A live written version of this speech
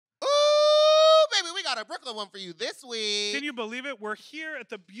got a Brooklyn one for you this week. Can you believe it? We're here at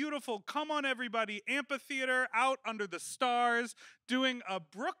the beautiful Come On Everybody Amphitheater out under the stars doing a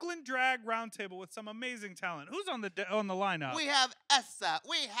Brooklyn drag roundtable with some amazing talent. Who's on the lineup? We have Essa.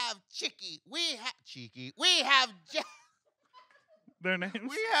 We have Chicky. We have Their names?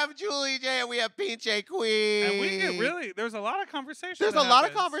 We have Julie J, and we have Pinche Queen. And we get there's a lot of conversation. There's a lot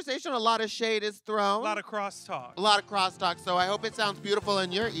of conversation, a lot of shade is thrown. A lot of crosstalk. A lot of crosstalk, so I hope it sounds beautiful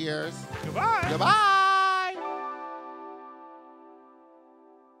in your ears. Goodbye. Goodbye.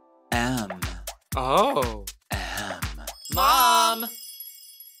 Oh. Mom!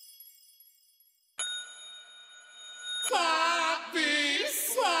 Sloppy,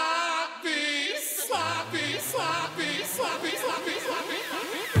 sloppy, sloppy, sloppy, sloppy, sloppy, sloppy.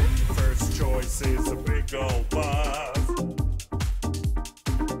 First choice is a big old buzz.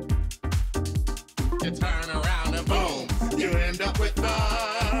 You turn around and boom, you end up with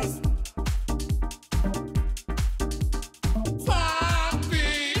us.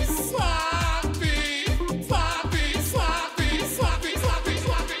 Sloppy, sloppy, sloppy, sloppy, sloppy, sloppy,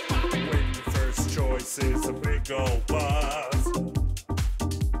 sloppy. When your first choice is a big old buzz.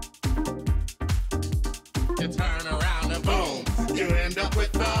 You turn around and boom, you end up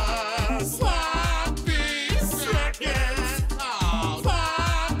with us. Sloppy seconds. Oh.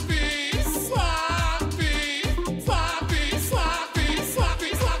 Sloppy, sloppy, sloppy, sloppy,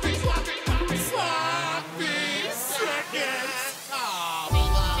 sloppy, sloppy, sloppy, sloppy seconds. Oh.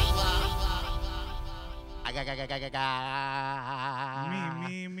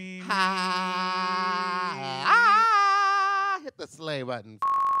 Me. Hit the sleigh button.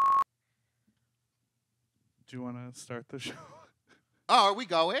 Do you want to start the show? Oh, are we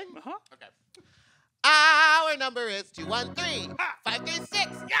going? Uh-huh. Okay. Our number is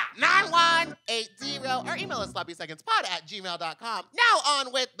 213-536-9180 or email us sloppysecondspod@gmail.com. Now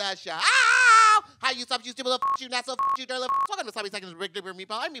on with the show. Hi, you sloppy, you stupid little you not so you dirty little welcome to Sloppy Seconds with Big Dipper and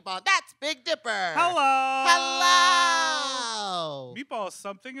Meatball. I'm Meatball. That's Big Dipper. Hello. Hello. Meatball,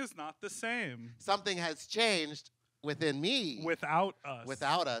 something is not the same. Something has changed within me. Without us.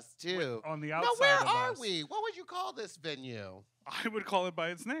 Without us, too. On the outside Now, where of are us. we? What would you call this venue? I would call it by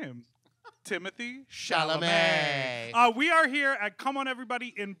its name. Timothy Chalamet. We are here at Come On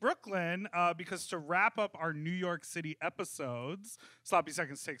Everybody in Brooklyn because to wrap up our New York City episodes, Sloppy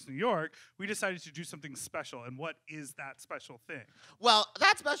Seconds Takes New York, we decided to do something special. And what is that special thing? Well,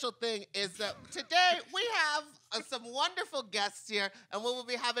 that special thing is that today we have some wonderful guests here, and we will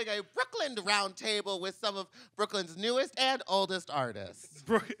be having a Brooklyn roundtable with some of Brooklyn's newest and oldest artists.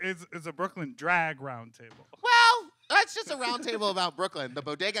 It's a Brooklyn drag roundtable. Well, that's just a roundtable about Brooklyn. The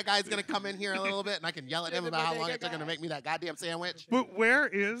bodega guy's going to come in here a little bit, and I can yell at him about how long it took him to make me that goddamn sandwich. But where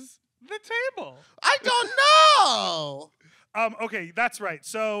is the table? I don't know. Okay, that's right.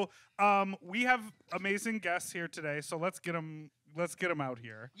 So we have amazing guests here today, so let's get them out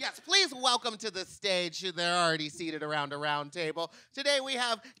here. Yes, please welcome to the stage. They're already seated around a round table. Today we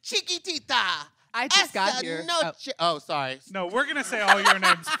have Chiquitita. I just Essa got here. Noche. Oh, sorry. No, we're gonna say all your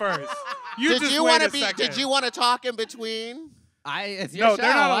names first. Did you want to talk in between? It's your No, show.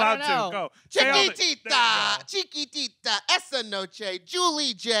 they're not I allowed don't know. to. Go. Say all the- Chiquitita, Chiquitita, Essa Noche,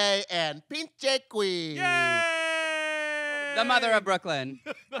 Julie J, and Pinche Queen. Yay! The mother of Brooklyn.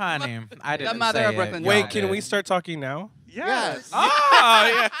 Honey, I didn't The mother say of Brooklyn. it. Wait, Y'all can did. we start talking now? Yes. Oh,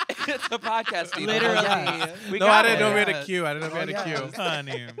 yeah. it's a podcast. People. Literally. Yes. We No, got I didn't know we had a Yes. queue. I didn't know we had a yes. queue.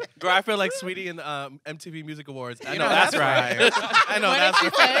 Honey. Girl, I feel like Sweetie in the MTV Music Awards. I You know know that's that's right. I know What that's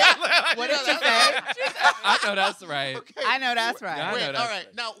did you right. say? What did you say? I know that's right. Okay. I know that's right. Yeah. Wait, know all that's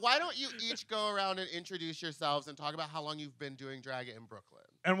right. Now, why don't you each go around and introduce yourselves and talk about how long you've been doing drag in Brooklyn?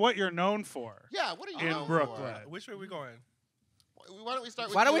 And what you're known for. Yeah, what are you In known Brooklyn. Which way are we going? For? Why don't we start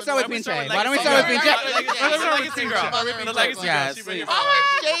with Why don't you we start with and Pinche? then- Why don't we start with Okay, Pinche? all right, Let's yeah. start with the legacy girl. The The legacy girl. Yes, She bring it please. Oh, forward.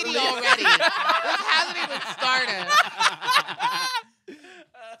 it's shady already. This hasn't even started.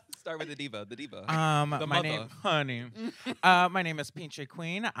 Start with the diva. The diva. The My mother. name, honey. My name is Pinche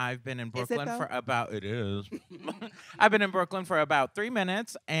Queen. I've been in it Brooklyn though? for about. It is. I've been in Brooklyn for about 3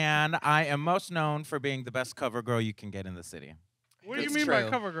 minutes, and I am most known for being the best cover girl you can get in the city. What do you It's mean by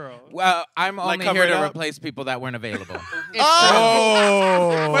true. cover girl? Well, I'm Like only cover here it to up? replace people that weren't available.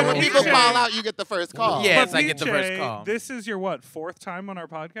 Oh. When people Pinche. fall out, you get the first call. Yeah. Yes, But I get the Pinche, first call. This is your what, 4th time on our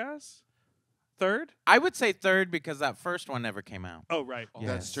podcast? Third? I would say third because that first one never came out. Oh, right.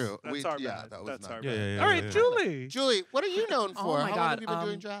 That's true. That's our yeah, bad. that was That's not our bad. bad. All right, Julie. Julie, what are you known for? Oh my How long God. have you been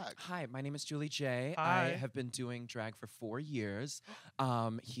doing drag? Hi, my name is Julie J. Hi. I have been doing drag for 4 years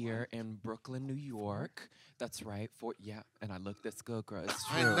here in Brooklyn, New York. That's right. And I look this good, girl. It's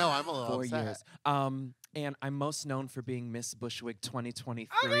I true. know, I'm a little 4 upset. years. And I'm most known for being Miss Bushwick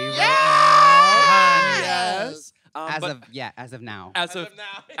 2023 Yes! right now. Yes! As of now.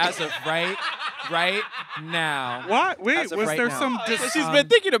 As of right now. What? Wait, As of was right there now. some... She's been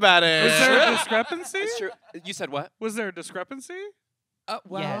thinking about it. Was there a discrepancy? It's true. You said what? Was there a discrepancy?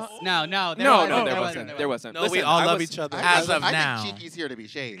 Well, Yes. No. No, there wasn't. No, we Listen, all I love was- each other. As of I now. think Cheeky's here to be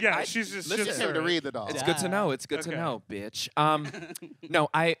shady. Yeah, she's just... She's here to read the doll. It's good to know. It's good to Okay. know, bitch. No,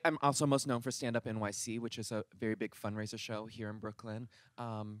 I am also most known for Stand Up NYC, which is a very big fundraiser show here in Brooklyn,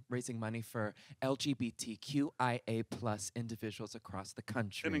 raising money for LGBTQIA plus individuals across the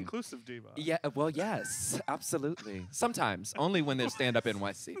country. An inclusive diva. Yeah, well, yes, absolutely. Sometimes, only when there's Stand Up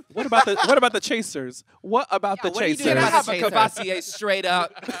NYC. What about the chasers? What about the what are you chasers? doing I about have the a chaser? Cavassier straight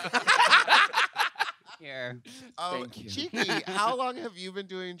up. Here. Thank you. Cheeky, how long have you been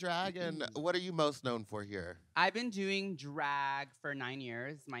doing drag, and what are you most known for here? I've been doing drag for 9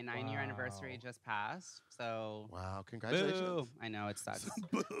 years. My 9-year anniversary just passed. So Wow, congratulations. boo. I know it sucks.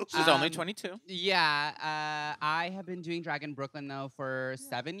 She's only Um, 22. Yeah, I have been doing drag in Brooklyn though for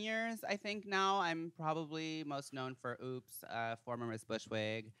 7 years. I think now I'm probably most known for Oops, former Miss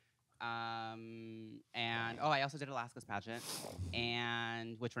Bushwig, and I also did Alaska's pageant,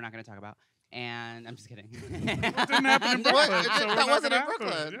 and which we're not going to talk about. And I'm just kidding. It didn't happen in Brooklyn. What? so we're That not wasn't gonna in happen.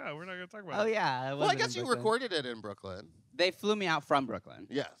 Brooklyn. Yeah, we're not going to talk about Oh it. yeah. it Well, I wasn't guess in you Brooklyn. recorded it in Brooklyn. They flew me out from Brooklyn.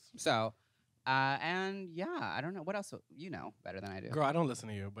 Yes. So, and yeah, I don't know what else you know better than I do. Girl, I don't listen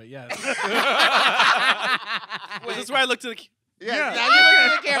to you, but yes. This is where I look to the. Yeah, Yeah. now you look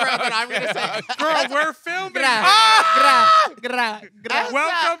at the camera, and then I'm going to say, Girl, we're filming.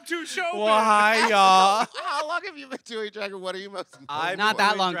 Welcome to showbiz. Well, hi, y'all. How long have you been doing drag, and what are you most known I've Not been that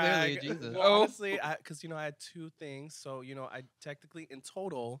doing long, drag- clearly, Jesus. Well, honestly, because I had 2 things, so I technically in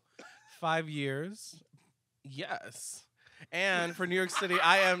total 5 years. Yes, and for New York City,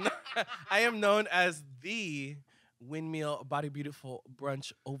 I am known as the Windmill Body Beautiful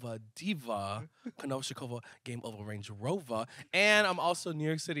Brunch Over Diva, Konoshikova Game Over Range Rover, and I'm also New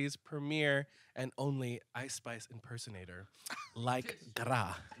York City's premier and only Ice Spice impersonator, like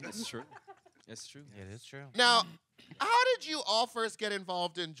Gra. It's true. It's true. It is true. Now, how did you all first get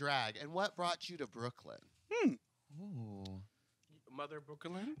involved in drag, and what brought you to Brooklyn? Ooh. Mother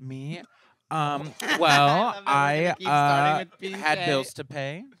Brooklyn. Me? I Well, love that we're I gonna keep starting with had PJ. bills to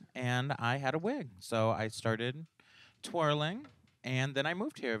pay, and I had a wig. So I started twirling, and then I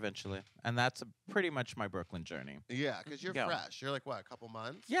moved here eventually. And that's pretty much my Brooklyn journey. Yeah, because you're Yeah. fresh. You're like, what, a couple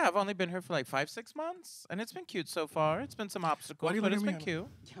months? Yeah, I've only been here for like 5-6 months, and it's been cute so far. It's been some obstacles, do you but look it's at been me? cute.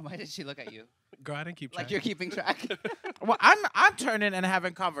 Yeah, why did she look at you? Girl, I didn't keep track. Like you're keeping track. Well, I'm turning and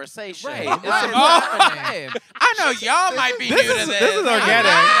having conversation. Right. Right. It's Oh, I know y'all might be new to this. This is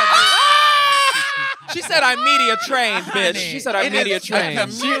organic. She said I'm media trained, bitch. She said I'm It media is a trained.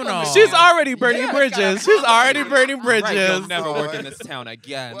 communal. She's already burning bridges. She's already burning Right, you'll bridges. never work in this town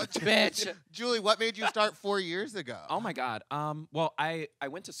again. What- Bitch. Julie, what made you start 4 years ago? Oh my God. Well, I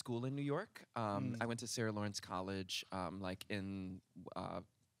went to school in New York. I went to Sarah Lawrence College, like in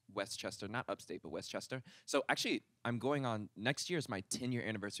Westchester, not upstate, but Westchester. So actually, I'm going on next year is my 10-year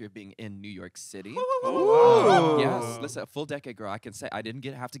anniversary of being in New York City. Ooh. Yes, listen, a full decade, girl. I can say I didn't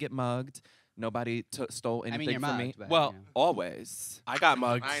have to get mugged. Nobody stole anything you're from me. mugged, but, Well, you know. always. I got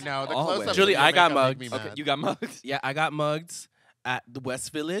mugged. I know. The Always. close-up Julie, of your I got makeup make me mugged. Okay, mad. you got mugged. Yeah, I got mugged at the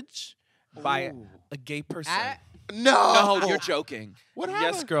West Village by Ooh. a gay person. No. No, you're joking. What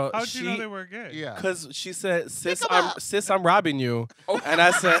happened? Yes, girl. How'd you know they were gay? Yeah. Because she said, "Sis, them I'm out. sis, I'm robbing you," and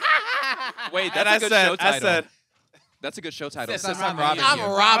I said, Wait, and that's I a good said, show title. I said, That's a good show title. Sis, I'm Sis, I'm robbing robbing you. I'm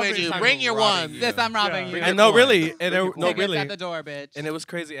you. robbing you. I'm Bring your robbing one. you. Sis, I'm robbing Yeah. you. and no, coin. really, and Bring your no, coin. Tickets really, at the door, bitch. and it was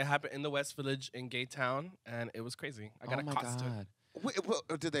crazy. It happened in the West Village in Gay Town, and it was crazy. I got Oh my accosted, God. Wait,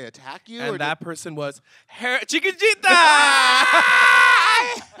 did they attack you? or and did- that person was Chiquitita.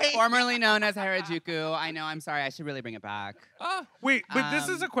 Formerly known as Harajuku. I know, I'm sorry. I should really bring it back. Wait, but this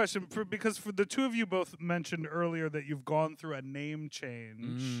is a Um, question because for the two of you both mentioned earlier that you've gone through a name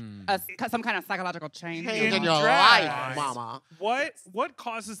change. Some kind of psychological change. Change in in your drag. life, mama. What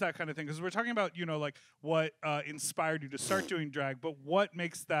causes that kind of thing? Because we're talking about like what inspired you to start doing drag, but what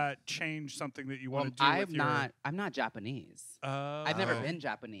makes that change something that you want to do? with your, I'm not Japanese. Uh, I've never been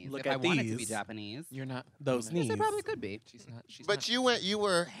Japanese. Look if I at wanted to be these. Japanese, You're not. Those you're knees. yes, I probably could be. She's not. She's But not. you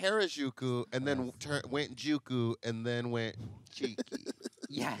were Harajuku and then went Juku and then went Cheeky.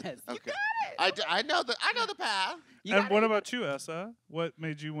 Yes. Okay. I know the path. You And got what it. about you, Essa? What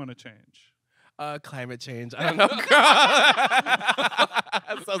made you want to change? Climate change. I don't know,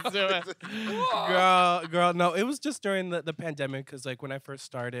 girl. So stupid. Girl. No, it was just during the pandemic because like when I first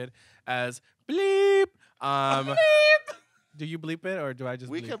started as Bleep. Do you bleep it or do I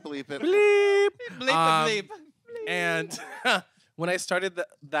just? We bleep? can bleep it. Bleep. Bleep the bleep. And when I started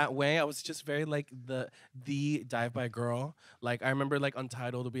that way, I was just very like the dive bar girl. Like I remember like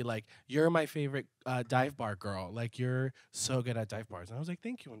Untitled would be like, "You're my favorite dive bar girl. Like you're so good at dive bars." And I was like,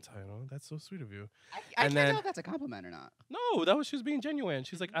 "Thank you, Untitled. That's so sweet of you." I And can't then- tell if that's a compliment or not. No, that was she was being genuine.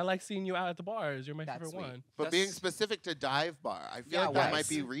 She's like, "I like seeing you out at the bars. You're my That's favorite sweet. one." But being specific to dive bar, I feel Yeah, like that why? might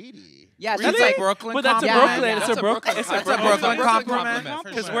be reedy. Yeah, That's she's like Brooklyn. But that's a compliment. Brooklyn. Yeah. It's a Brooklyn. It's a That's a Brooklyn. Brooklyn compliment. compliment.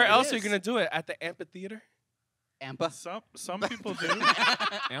 Because For where sure. else are you gonna do it? At the amphitheater? Ampa. Some people do.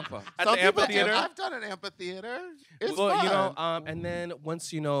 Ampa. At Some the people amphitheater? I've done an amphitheater. It's Well, fun. you know, and then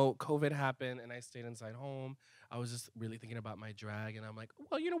once COVID happened and I stayed inside home, I was just really thinking about my drag, and I'm like,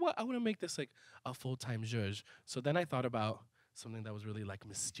 well, you know what? I want to make this like a full-time zhuzh. So then I thought about something that was really like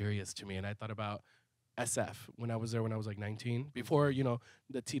mysterious to me, and I thought about SF when I was there when I was like 19, before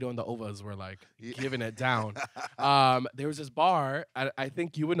the Tito and the Ovas were like Yeah. giving it down. There was this bar. I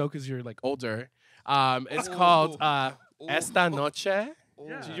think you would know because you're like older. It's called Esta Noche. Yeah.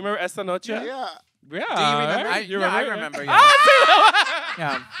 Do you remember Esta Noche? yeah. Yeah. Do you remember? right? You I remember? remember. Ah,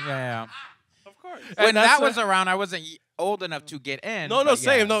 Yeah. Of course. And When that's that was around, I wasn't old enough to get in. No, but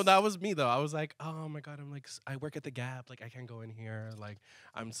same. No, yes. that was me though. I was like, oh my god, I'm like, I work at the Gap. Like, I can't go in here. Like,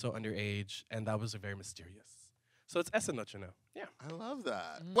 I'm so underage, and that was very mysterious. So it's Essa Noche now. Yeah. I love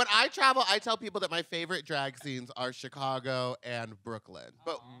that. When I travel, I tell people that my favorite drag scenes are Chicago and Brooklyn.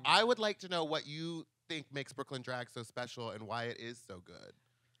 But I would like to know what you think makes Brooklyn drag so special and why it is so good.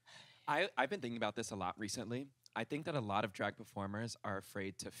 I've been thinking about this a lot recently. I think that a lot of drag performers are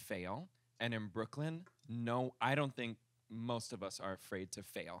afraid to fail. And in Brooklyn, no, I don't think most of us are afraid to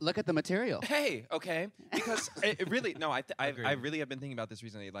fail. Look at the material. Hey, okay, because it really, no, I Agreed. really have been thinking about this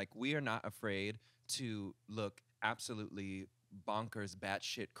recently. Like, we are not afraid to look absolutely bonkers,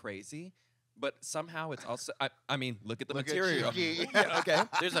 batshit crazy, but somehow it's also, I mean, look at the Look at material. Chiqui. Yeah, okay.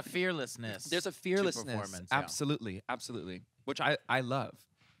 There's a fearlessness. There's a fearlessness. performance, yeah. Absolutely, absolutely, which I love.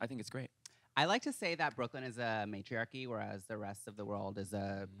 I think it's great. I like to say that Brooklyn is a matriarchy, whereas the rest of the world is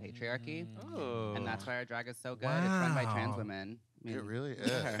a patriarchy. Oh. And that's why our drag is so good. It's run by trans Wow. women. I mean, It really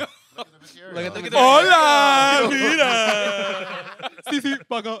is. look at Look at the material. Look at the Hola, mira. Sí,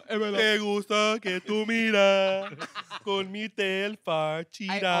 paga, te gusta que tú miras con mi telfa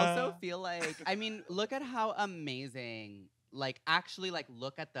I also feel like, I mean, look at how amazing, like, actually, like,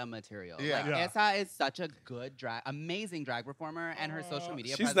 look at the material. Yeah. Like, Yeah. Essa is such a good amazing drag performer, and her social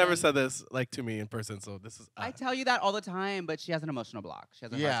media She's presence. never said this like to me in person, so this is I tell you that all the time, but she has an emotional block. She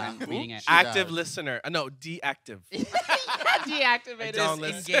has a Yeah. hard time reading it. She active does. listener. No, deactive. Deactivated. Don't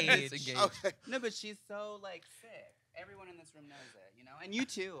listen. Disengaged. Okay. No, but she's so, like, sick. Everyone in this room knows it, you know? And you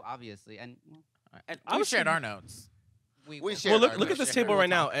too, obviously. And well, And I we was shared thinking- our notes. We will- shared Well, our look at notes. this table We'll right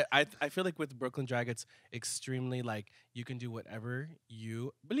now. talk. I feel like with Brooklyn Drag, it's extremely like you can do whatever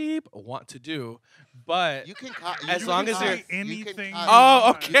you bleep want to do, but You can cut. As long as you're- anything. cut- Oh,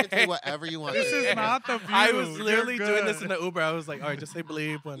 You can okay. say whatever you want. This to is say. not the view. I was You're literally doing this in good. the Uber. I was like, all right, just say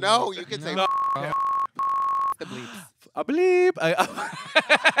bleep. When No, you can say. No. the bleeps. A bleep.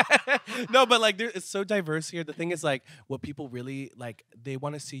 No, but like it's so diverse here. The thing is like what people really like, they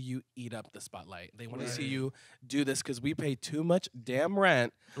want to see you eat up the spotlight. They want to see Right. you do this because we pay too much damn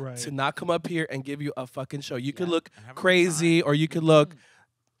rent Right. to not come up here and give you a fucking show. You could Yeah. look And have a good crazy or you could look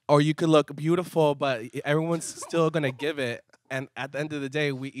beautiful, but everyone's still gonna give it. And at the end of the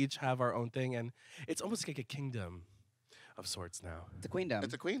day, we each have our own thing, and it's almost like a kingdom of sorts now. It's a queendom.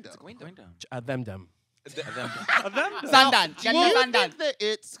 It's a queendom. Queendom. Them. Sandan. Do Gender you Sandan. think that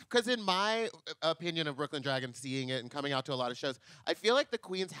it's because, in my opinion of Brooklyn Drag and seeing it and coming out to a lot of shows, I feel like the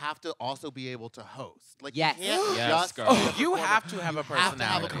queens have to also be able to host. Like, Yes. you can't Yes, just girl. be a You performer. have to have a You have to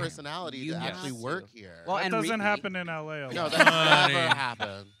have a personality. personality You to have actually to. work here. Well, That and doesn't Reefy- happen in LA a lot. no, that's Honey. never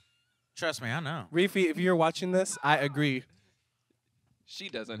happened. Trust me, I know. Reefy, if you're watching this, I agree. She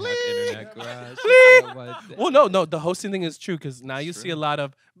doesn't have internet, garage. Well, no, the hosting thing is true because now you see a lot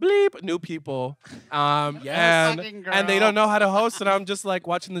of bleep new people, Yes. and they don't know how to host, and I'm just like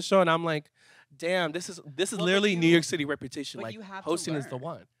watching the show, and I'm like, damn, this is but literally New you- York City reputation. but Like you have to hosting is the learn.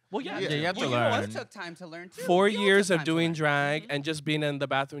 one. Well, yeah, Yeah. Yeah, you have to Well, you learn. both took time to learn too. 4 You all years took of time to doing learn. drag and just being in the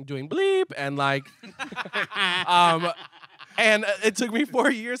bathroom doing bleep and like, and it took me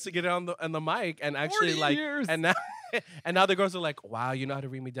 4 years to get on the mic and actually like, years. and now and now the girls are like, wow, you know how to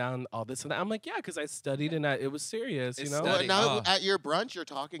read me down, all this and that. I'm like, yeah, because I studied and it was serious, you It's know? Well, study. now Oh. at your brunch, you're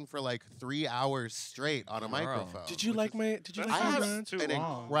talking for like 3 hours straight on a Bro. microphone. Did you like my, did you That's like I my have That's brunch? too an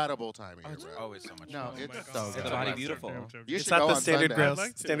long. incredible time here, bro. Always so much No, fun. it's my so God. good. The body beautiful. You It's should not go the on standard Sunday. girls. I'd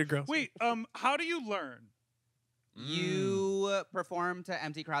like to. Standard girls. Wait, how do you learn? You perform to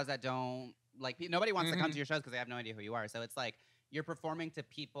empty crowds that don't like. Nobody wants to come to your shows because they have no idea who you are. So it's like you're performing to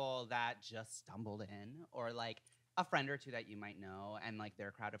people that just stumbled in, or like a friend or two that you might know, and like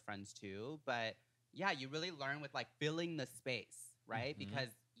their crowd of friends too. But yeah, you really learn with like filling the space, right? Because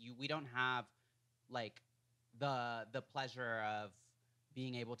we don't have like the pleasure of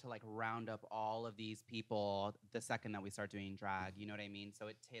being able to like round up all of these people the second that we start doing drag. You know what I mean? So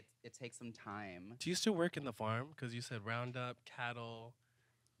it takes some time. Do you still work in the farm? Because you said round up cattle,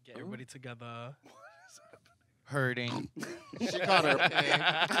 get everybody together. Hurting. She called her a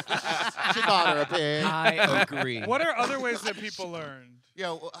pig. She called her a pig. I agree. What are other ways that people learn?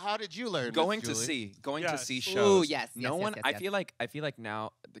 Yo, how did you learn? Miss Going to Julie? see, going Yes. to see Ooh, shows. yes, No yes, one. yes, I yes. feel like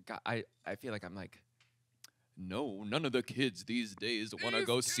now the guy. I feel like I'm like. No, none of the kids these days want to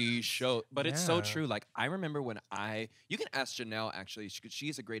go see show. But it's so Yeah. true. Like I remember when you can ask Janelle actually.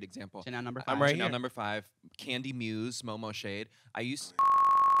 She's a great example. Chanel number 5. I'm right Janelle here. number 5, Candy Muse, Momo Shade. I used,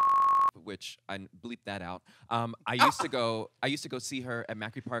 which I bleep that out. I used to go see her at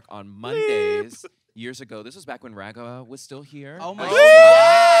Macri Park on Mondays years ago. This was back when Raga was still here. Oh my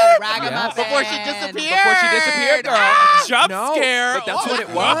Yes! God. Ragamuffin. Yes. Before she disappeared. Before she disappeared, girl. Ah! Jump No, scare. but that's Oh. what it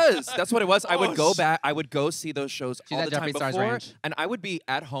was. That's what it was. I would Oh, go back. I would go see those shows She's all at the time Jeffree Star's before, Ranch. and I would be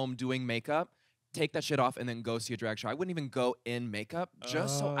at home doing makeup, take that shit off, and then go see a drag show. I wouldn't even go in makeup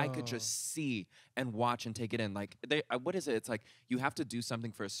just so I could Oh. just see and watch and take it in. Like, what is it? It's like you have to do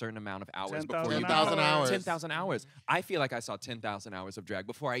something for a certain amount of hours before 10,000 you 10,000 hours. 10,000 hours. I feel like I saw 10,000 hours of drag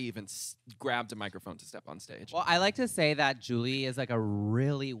before I even grabbed a microphone to step on stage. Well, I like to say that Julie is like a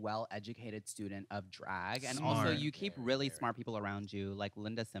really well-educated student of drag, and also Smart. you keep really smart people around you, like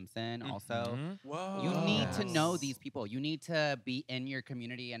Linda Simpson. Also, Mhm. Whoa. you need to Yes. know these people. You need to be in your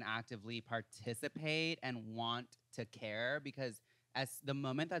community and actively participate and want to care, because as the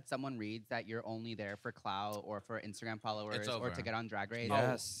moment that someone reads that you're only there for clout or for Instagram followers or over. to get on Drag Race,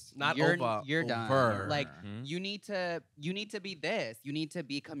 Yes. Not you're, over. you're done. over. Like Mhm. you need to be this. You need to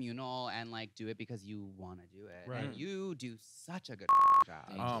be communal and like do it because you want to do it. Right. And you do such a good job.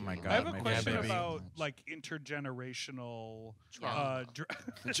 Thank Oh you. my God. I have a my question baby. about like intergenerational Trauma.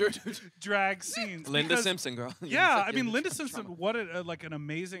 drag scenes. Linda because- Simpson, girl. Yeah, I mean Linda Simpson. What like an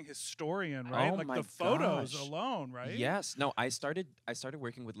amazing historian, right? Oh like my the photos gosh. alone, right? Yes. No, I started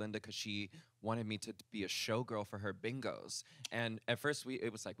working with Linda because she wanted me to be a showgirl for her bingos. And at first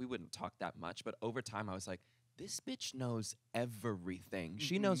it was like we wouldn't talk that much, but over time I was like, this bitch knows everything.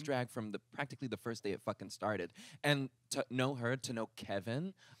 She knows drag from practically the first day it fucking started. And to know her, to know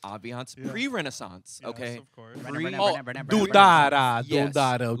Kevin, Aviance, Yeah. pre-Renaissance, Yes, okay? of course. Do Like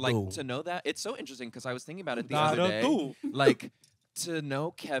to know that, it's so interesting because I was thinking about it the other day. Like to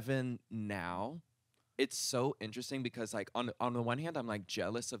know Kevin now, it's so interesting because like on the one hand I'm like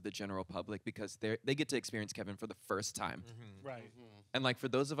jealous of the general public because they get to experience Kevin for the first time. Right. And like for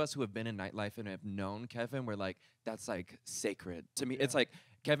those of us who have been in nightlife and have known Kevin, we're like, that's like sacred. To me, it's Yeah. like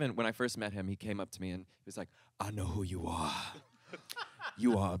Kevin, when I first met him, he came up to me and he was like, I know who you are.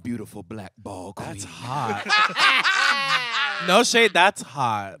 You are a beautiful black ball queen. That's hot. No shade, that's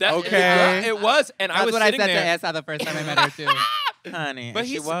hot. Okay. It was. And I That's was what I sitting said to there. Essa the first time I met her too. Honey, But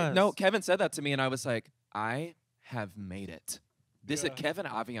she he's was. no, Kevin said that to me, and I was like, I have made it. This Yeah. Kevin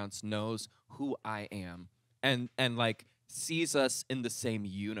Aviance knows who I am, and like sees us in the same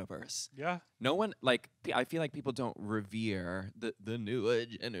universe. Yeah. No one like I feel like people don't revere the newer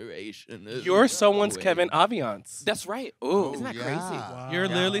generation. You're someone's Wait. Kevin Aviance. That's right. Oh, Isn't that yeah. crazy? Wow. You're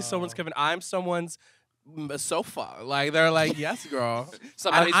literally someone's Kevin. I'm someone's sofa. Like they're like, yes, girl.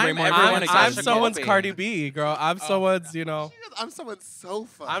 Somebody's I'm, Raymond I'm, Everyone I'm except someone's Kobe. Cardi B, girl. I'm someone's, you know. I'm someone's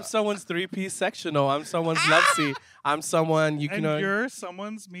sofa. I'm someone's 3-piece sectional. I'm someone's love seat. I'm someone you And can. you're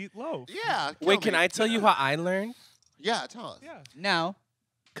someone's meatloaf. Yeah. kill Wait, can me. I tell you how I learned? Yeah, tell us. Yeah. No.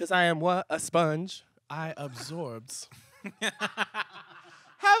 Because I am what? A sponge. I absorbed.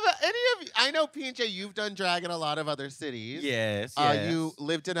 Have any of you? I know Pinche, you've done drag in a lot of other cities. Yes, You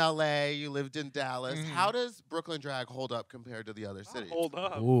lived in LA. You lived in Dallas. Mhm. How does Brooklyn drag hold up compared to the other cities? Hold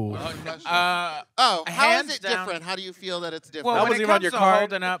up. Ooh. Good question. Uh, Oh, how is hands it down- different? How do you feel that it's different? well, That when wasn't it even on comes your to card?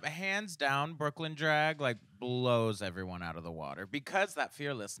 holding up, hands down, Brooklyn drag like blows everyone out of the water because that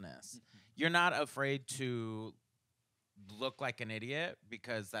fearlessness. You're not afraid to look like an idiot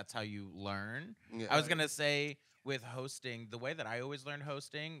because that's how you learn. Yeah. I was gonna say with hosting, the way that I always learned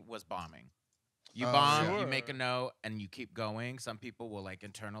hosting was bombing. You Oh, bomb, sure. you make a note, and you keep going. Some people will like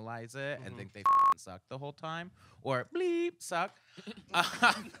internalize it and think they suck the whole time, or bleep suck.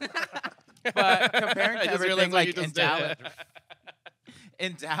 But comparing I to just realized everything what like you just in did. Dallas,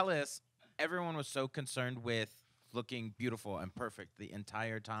 in Dallas, everyone was so concerned with looking beautiful and perfect the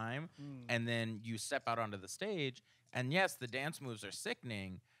entire time, and then you step out onto the stage, and yes, the dance moves are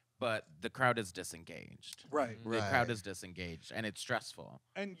sickening, but the crowd is disengaged. Right. The crowd is disengaged, and it's stressful.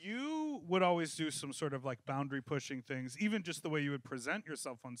 And you would always do some sort of like boundary pushing things, even just the way you would present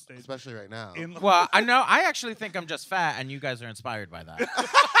yourself on stage. Especially right now. Well, I know. I actually think I'm just fat, and you guys are inspired by that.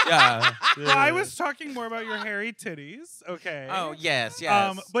 Yeah. Well, I was talking more about your hairy titties. Okay. Oh yes,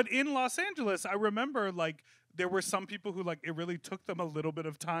 yes. But in Los Angeles, I remember like there were some people who like it really took them a little bit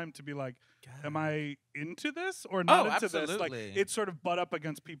of time to be like, am I into this or not into this? Like absolutely. it sort of butt up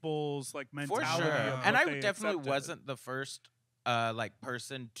against people's like For mentality. sure. of And what I they definitely accepted. wasn't the first like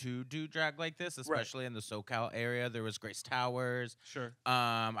person to do drag like this, especially in the SoCal area. There was Grace Towers. Sure.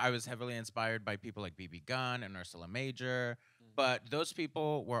 I was heavily inspired by people like BB Gunn and Ursula Major, but those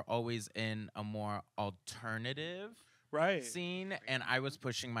people were always in a more alternative Right. scene, and I was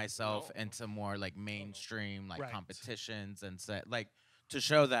pushing myself into more like mainstream like Right. competitions and like to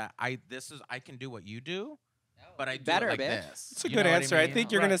show that I can do what you do, but I do Better, it like bitch. this. It's a You good know what answer. I mean?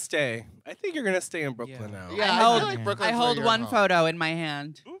 think you're Right. gonna stay. I think you're gonna stay in Brooklyn now. Yeah, I I hold- feel like Brooklyn's I where hold you're one home. photo in my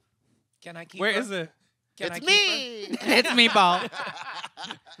hand. Can I keep Where her? is it? Can I It's keep her? me. It's Meatball.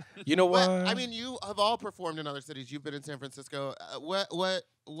 You know what? I mean, you have all performed in other cities. You've been in San Francisco.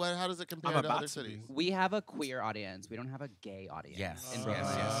 How does it compare I'm to about other to cities? be. We have a queer audience. We don't have a gay audience. Yes. in Yes,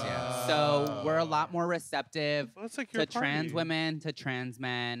 Brooklyn. yes. So we're a lot more receptive Well, it's like your to trans party. women, to trans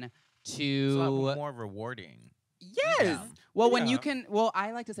men, It's a to lot more rewarding. yes. Yeah. Well, when you Yeah. can, well,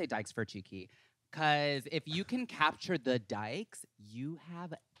 I like to say dykes for cheeky, because if you can capture the dykes, you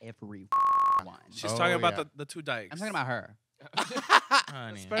have every one. She's Oh, talking about yeah. the two dykes. I'm talking about her.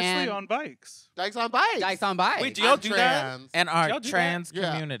 Honey. Especially And- on bikes. Dykes on bikes. Dykes on bikes. Wait, do y'all I'm do that? trans. And Y'all our do trans that?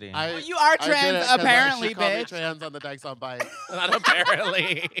 Yeah. community. I- you are I did it trans, 'cause apparently, she called me bitch. trans on the Dykes on bikes. Not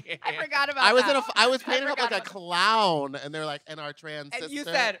apparently. I forgot about I was that. I was painted up forgot like a about clown, and they're like, "And our trans and sister." you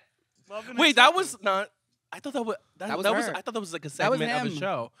said, Love and Wait, that acceptance. was not. I thought that was That was her. I thought that was like a That was segment of a him.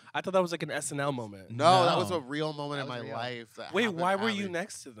 show. I thought that was like an SNL moment. "No, that was No. a real moment in That my was real. life." That Wait, happened why at were you Alley.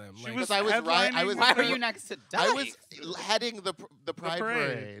 next to them? She Like, was I was right- I headlining was- why were I you was- next to I Dykes? was heading the Pride parade.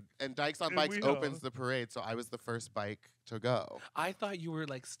 parade, and Dykes on In Bikes WeHo. opens the parade, so I was the first bike to go. I thought you were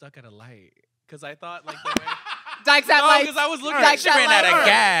like stuck at a light because I thought like the way. Dykes at No, lights. because I was looking. Dykes She at ran out of lights.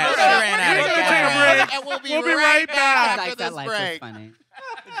 gas. She Alright, ran we're out of gonna take a gas. break. And We'll be right back. after Dykes this at lights was break. funny.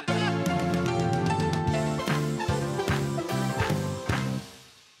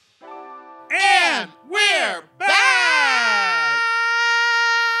 And we're back.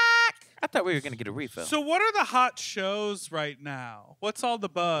 I thought we were gonna get a refill. So what are the hot shows right now? What's all the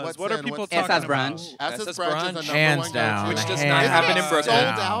buzz? What's what are in? people What's talking Essa's about? brunch. Essa's Essa's brunch is brunch. the number Hands one down. go-to. Which does Hands not happen in It's Brooklyn.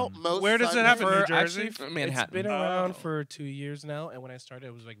 sold out most Where does it Sundays. happen? New For Jersey? actually, it's Manhattan. been Oh. around for 2 years now, and when I started,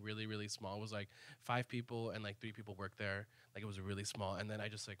 it was like really, really small. It was like 5 people, and like 3 people worked there. Like it was really small, and then I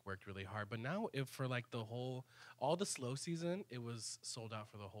just like worked really hard. But now, if for like all the slow season, it was sold out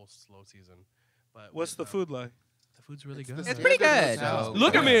for the whole slow season. But What's the with, food like? The food's really It's good. the It's pretty standard good. hotel.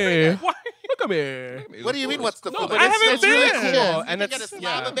 Look at me! Look at me! What do you mean? What's the No, food? but I haven't it's really been. cool, And and you it's- get a slab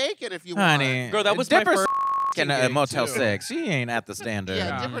yeah. of bacon if you Honey, want. Girl, that was my Dipper's first in a gig, Motel too. 6. She ain't at the standard.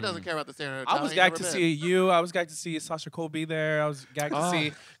 Yeah, Dipper doesn't care about the standard hotel. I was He gagged never to been. see you. I was gagged to see Sasha Colby there. I was gagged to Oh.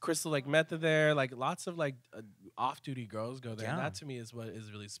 see Crystal like Meta there. Like lots of like off-duty girls go there. And Yeah. that to me is what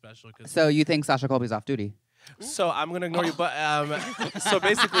is really special. Cause So you think Sasha Colby's off duty? So I'm gonna ignore you, but so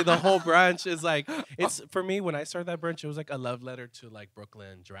basically the whole brunch is like it's for me when I started that brunch, it was like a love letter to like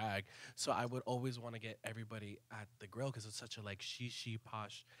Brooklyn drag. So I would always want to get everybody at the grill because it's such a like she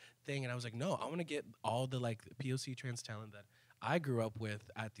posh thing, and I was like, no, I want to get all the like POC trans talent that I grew up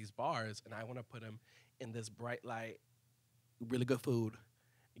with at these bars, and I want to put them in this bright light, really good food.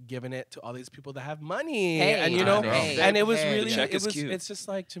 Giving it to all these people that have money, Hey, and you know, hey, and it was hey, really, check it is was, cute. it's just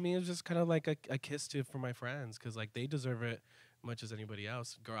like to me, it was just kind of like a kiss for my friends because like they deserve it much as anybody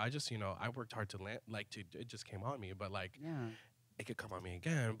else. Girl, I just I worked hard to land, it just came on me, but like Yeah. it could come on me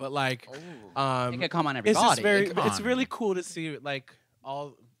again, but like It could come on it's everybody. just very, Come it's on. really cool to see like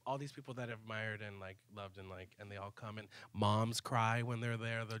all these people that I've admired and like loved and like and they all come and moms cry when they're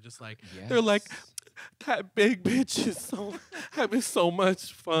there. They're just like they're like that big bitch is so having so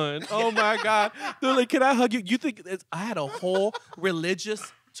much fun. Oh my god. They're like, can I hug you? You think I had a whole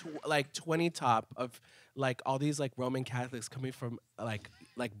religious like 20 top of like all these like Roman Catholics coming from like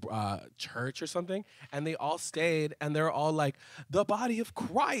church or something, and they all stayed, and they're all like, the body of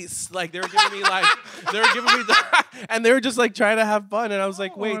Christ. Like, they were giving me like, and they were just like trying to have fun, and I was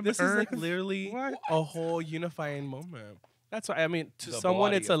like, wait, on this is like earth? literally What? a whole unifying moment. That's why, I mean, to The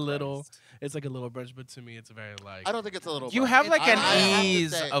someone body it's of a little, Christ. it's like a little brunch, but to me it's a very like. I don't think it's a little. You brunch. have like I an have to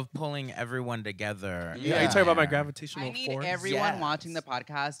ease say- of pulling everyone together. Yeah, are you talking about my I gravitational need force? everyone Yes. watching the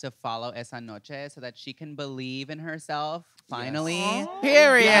podcast to follow Essa Noche so that she can believe in herself. Finally,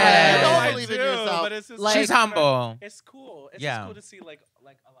 Period. Yeah. You don't I believe in do, yourself. but it's just Like- She's humble. It's cool. It's Yeah. just cool to see like a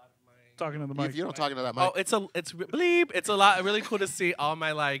lot of my. Talking to the If mic. you don't talk into that mic. Oh, it's bleep. It's a lot really cool to see all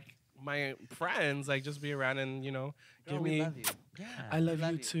my like my friends like just be around and give me. love you. Yeah. I love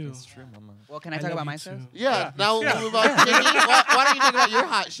love you you. too. That's true, mama. Well, can I I talk love about you my shows? too. Yeah. Now we'll Yeah. move on. Why don't you think about your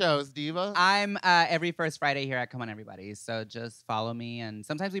hot shows, Diva? I'm every first Friday here at Come On Everybody, so just follow me. And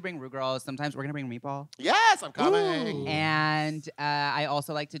sometimes we bring Rue Girls, sometimes we're gonna bring Meatball. Yes, I'm coming. Ooh. And I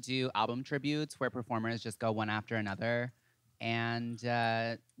also like to do album tributes where performers just go one after another. And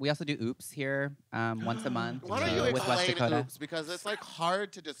we also do Oops here once a month Why don't you with West explain Dakota. Oops? Because it's like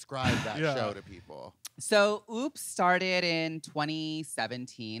hard to describe that Yeah. show to people. So Oops started in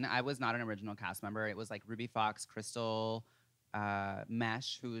 2017. I was not an original cast member. It was like Ruby Fox, Crystal,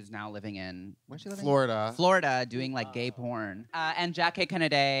 Mesh, who's now living in where's she living? Florida. Florida, doing like gay porn. And Jack K.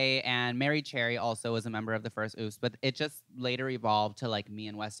 Kennedy and Mary Cherry also was a member of the first Oops, but it just later evolved to like me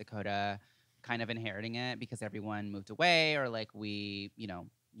and West Dakota kind of inheriting it because everyone moved away or like we,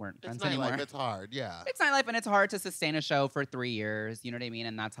 weren't It's friends nightlife. anymore. It's hard. Yeah. It's nightlife and it's hard to sustain a show for 3 years. You know what I mean?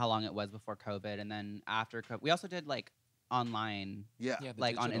 And that's how long it was before COVID. And then after COVID, we also did like online, Yeah. Yeah, the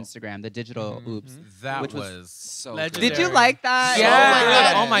like on digital. Instagram, the digital Mhm, Oops. mhm. That Which was was So Legendary. Did you like that?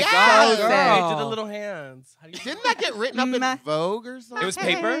 Yeah. Oh my Yes. god. So They sick. did the little hands. How do you Didn't that get written up Meh. in Vogue or something? It was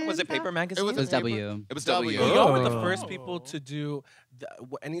paper? Was it paper magazine? It was paper. W. It was W. W. Y'all were the Oh. first people to do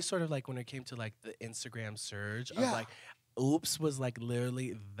any sort of like when it came to like the Instagram surge of Yeah. like Oops was like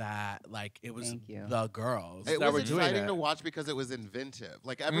literally that like it was Thank you. the girls It that was were doing exciting it. to watch because it was inventive.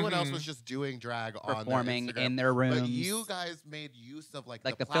 Like everyone else was just doing drag on Performing their Instagram. in their rooms. But you guys made use of like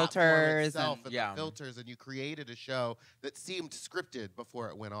Like the platform filters itself and- and Yeah. the filters, and you created a show that seemed scripted before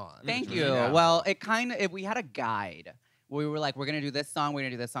it went on. Thank which you. was really Well, cool. it kind of we had a guide. We were like, we're gonna do this song, we're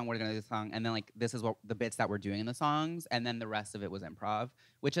gonna do this song, we're gonna do this song, and then like this is what the bits that we're doing in the songs, and then the rest of it was improv,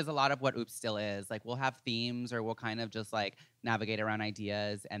 which is a lot of what Oops still is. Like we'll have themes, or we'll kind of just like navigate around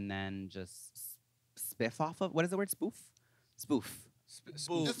ideas, and then just spiff off of what is the word? Spoof.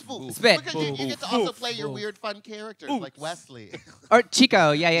 just spoof. Spit. Because you get to also play your weird fun characters like Wesley. Or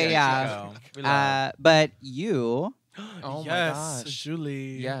Chico. Yeah. Chico. We love. But you. Oh yes, my gosh.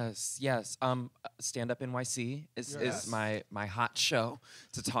 Julie. Yes. Stand Up NYC is Yes. my hot show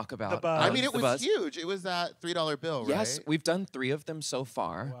to talk about. Buzz. I mean, it The was Buzz. huge. It was that $3 bill, right? Yes, we've done 3 of them so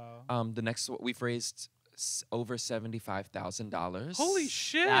far. Wow. The next we've raised over $75,000. Holy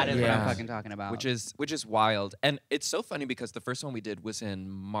shit. That is what I'm Yeah. fucking talking about. which is wild. And it's so funny because the first one we did was in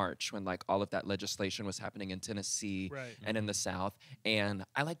March when like all of that legislation was happening in Tennessee Right. and in the South. And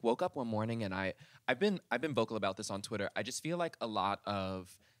I like woke up one morning and I've been vocal about this on Twitter. I just feel like a lot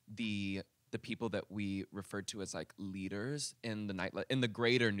of the people that we referred to as like leaders in the nightlife in the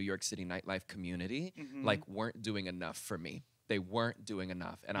greater New York City nightlife community Mhm. like weren't doing enough for me. They weren't doing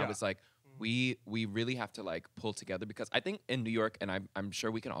enough. And I Yeah. was like, we really have to like pull together because I think in New York, and I'm sure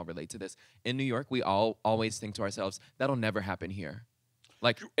we can all relate to this, in New York, we all always think to ourselves, that'll never happen here.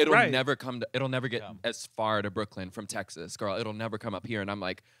 Like it'll Right. never it'll never get Yeah. as far to Brooklyn from Texas, girl. It'll never come up here. And I'm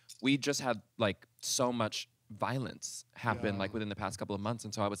like, we just had like so much violence happen Yeah. like within the past couple of months.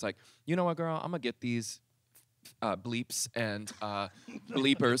 And so I was like, you know what, girl, I'm gonna get these bleeps and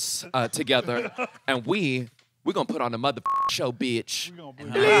bleepers together, and we're gonna put on a mother show, bitch. We gonna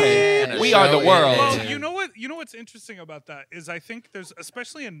believe Okay. And a We are the show world. Well, is- you know what? You know what's interesting about that is I think there's,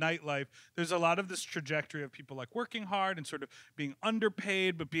 especially in nightlife, there's a lot of this trajectory of people like working hard and sort of being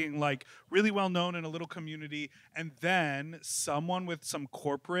underpaid, but being like really well known in a little community, and then someone with some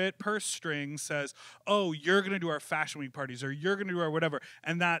corporate purse string says, "Oh, you're gonna do our fashion week parties, or you're gonna do our whatever,"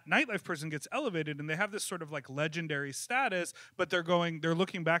 and that nightlife person gets elevated, and they have this sort of like legendary status, but they're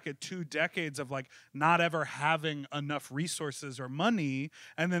looking back at 2 decades of like not ever having enough resources or money,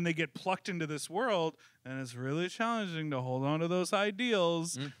 and then they get plucked into this world, and it's really challenging to hold on to those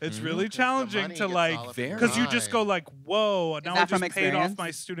ideals. It's Mhm. really challenging money to gets like all up in your because you just go mind. like, whoa, now I that from just paid off experience?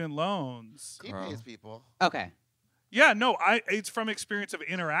 my student loans. He Girl. pays people. Okay. Yeah, no, it's from experience of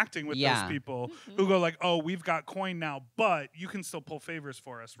interacting with Yeah. those people who go like, oh, we've got coin now, but you can still pull favors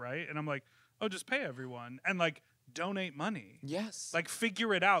for us, right? And I'm like, oh, just pay everyone. And like donate money. Yes. Like,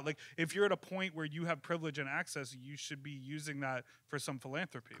 figure it out. Like, if you're at a point where you have privilege and access, you should be using that for some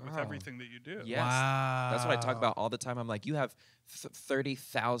philanthropy with Girl. everything that you do. Yes. That's what I talk about all the time. I'm like, you have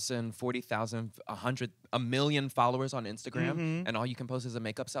 30,000, 40,000, 100, a million followers on Instagram, and all you can post is a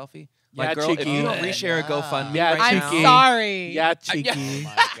makeup selfie. Yeah, Like, girl, if cheeky. you don't reshare a GoFundMe Yeah, right I'm now, cheeky. sorry. Yeah, cheeky.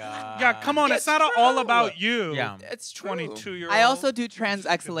 Oh my God. Yeah, come on. Yeah, it's it's not all true. about you. Yeah. it's true. 22-year-old. I also do trans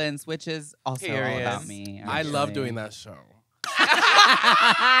excellence, which is also all Period. about me. I love actually. doing that show.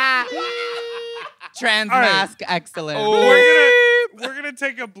 Trans All right. mask excellence. We're gonna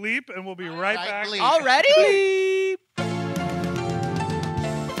take a bleep and we'll be right back. Bleep. Already?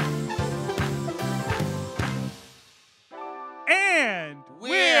 And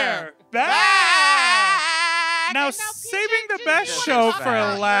We're back. Now, And saving the PJ, best you show wanna talk for about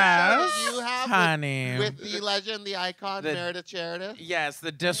your show last. that you have Honey. with the legend, the icon, The- Meredith Meredith. Yes,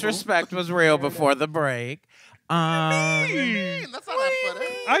 the disrespect was real before the break. That's not that funny.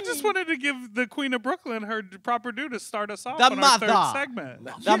 I just wanted to give the Queen of Brooklyn her proper due to start us off The on our third mother. segment.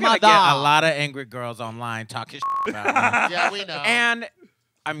 The You're gonna get a mother. lot of angry girls online talking about me. Yeah, we know. And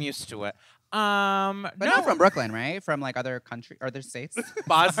I'm used to it. But not from Brooklyn, right? From like other country or other states.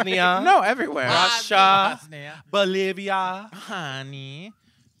 Bosnia. No, everywhere. Russia. Bosnia. Bolivia. Honey.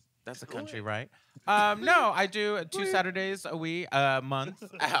 That's a country, right? No, I do 2 Saturdays a week, a month,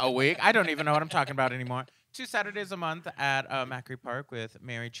 a week. I don't even know what I'm talking about anymore. 2 Saturdays a month at Macri Park with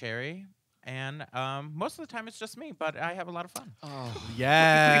Mary Cherry. And most of the time it's just me, but I have a lot of fun.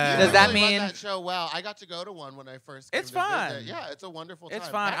 Yeah. Does that really run mean- that show well? I got to go to one when I first. It's came to fun. visit. Yeah, it's a wonderful time. It's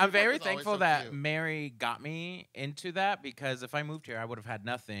fun. Macri I'm Park very is always thankful so that cute. Mary got me into that, because if I moved here, I would have had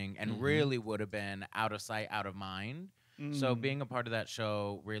nothing and really would have been out of sight, out of mind. So being a part of that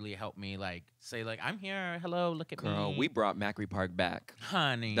show really helped me like say like, I'm here. Hello, look at Girl, me. we brought Macri Park back.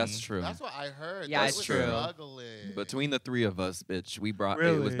 Honey. That's true. That's what I heard. Yeah, They it's was true. struggling. Between the three of us, bitch, we brought it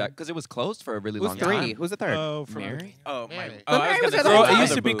Really? was back because it was closed for a really Who's long three? time. Who's the third? Oh, from Mary? Oh Mary. my. But Oh, I Mary was was gonna there the Girl, whole it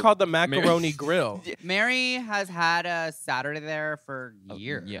used to be Boo. called the Macaroni Grill. Mary has had a Saturday there for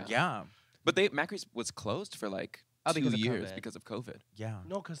years. Yeah. Yeah. But Macri's was closed for like Oh, 2 because of years COVID. because of COVID. Yeah.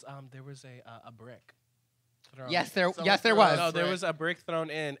 No, because there was a brick. thrown. Yes, there So yes there for was. No, there brick. was a brick thrown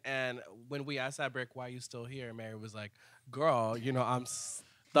in, and when we asked that brick, "Why are you still here?" Mary was like, "Girl, you know I'm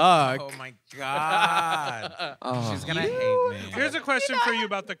stuck." Oh my God. Oh. She's gonna hate me. Here's a question for you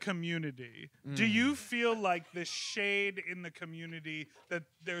about the community. Do you feel like the shade in the community that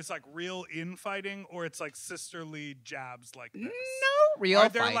there's like real infighting, or it's like sisterly jabs like this? No real Are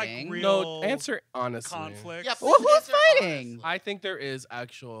there fighting. like real No, answer honestly. conflicts? Yeah, Well, please who's answer fighting? honestly. I think there is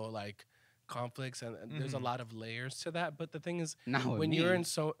actual like conflicts, and there's a lot of layers to that. But the thing is, Not with when you're me.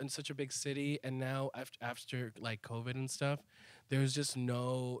 in such a big city, and now after like COVID and stuff, there's just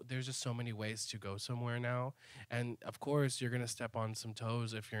so many ways to go somewhere now, and of course you're gonna step on some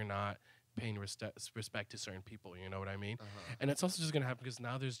toes if you're not paying respect to certain people. You know what I mean? And it's also just gonna happen because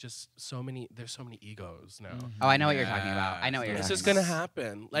now there's so many egos now. Oh, I know what you're talking about. I know what you're It's talking just about. gonna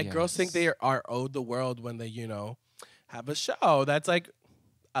happen. Like girls think they are owed the world when they, have a show that's like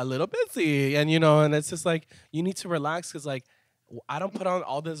a little busy, and and it's just like you need to relax because like I don't put on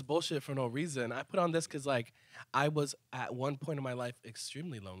all this bullshit for no reason. I put on this because like I was at one point in my life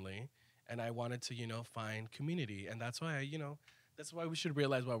extremely lonely, and I wanted to find community, and that's why that's why we should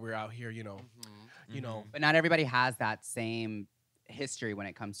realize why we're out here. But not everybody has that same history when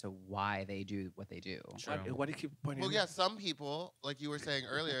it comes to why they do what they do. What do you keep pointing? Well, at yeah, me? some people, like you were saying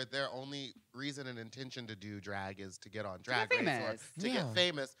earlier, their only reason and intention to do drag is to get on drag get race or famous. to Yeah. get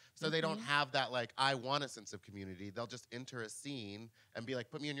famous. So they don't have that like I want a sense of community. They'll just enter a scene and be like,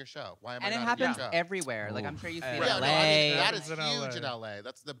 "Put me in your show." Why am And I it not in happens your show? everywhere. Like I'm sure you see it in Yeah, LA. no, I mean, that Happens is in huge in LA. LA.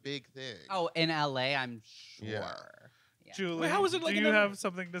 That's the big thing. Oh, in LA, I'm sure. Yeah. Yeah. Julie, how is it like do in you LA? have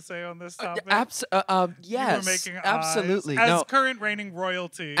something to say on this topic? Yes. You were making absolutely. eyes. As No. current reigning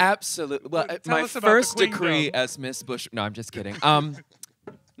royalty. Absolutely. Well, Tell my us about the first decree queendom. as Miss Bush. No, I'm just kidding.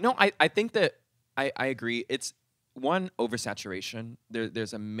 No, I think that I agree. It's one oversaturation.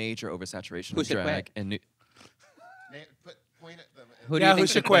 There's a major oversaturation Who of should drag quit? and Point at them. Who do Yeah, you who think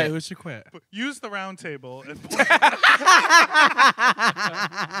should quit? Who should quit? Use the round table. And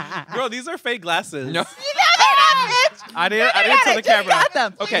Bro, these are fake glasses. no. I didn't tell the camera. Got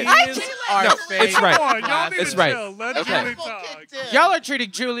them. Okay. These are No, fake. it's right. Come on, y'all need It's to right. chill. Let Okay. Julie Full talk. kicked in. Y'all are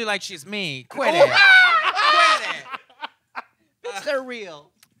treating Julie like she's me. Quit it. Quit it. They're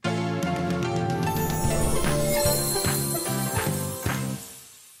real.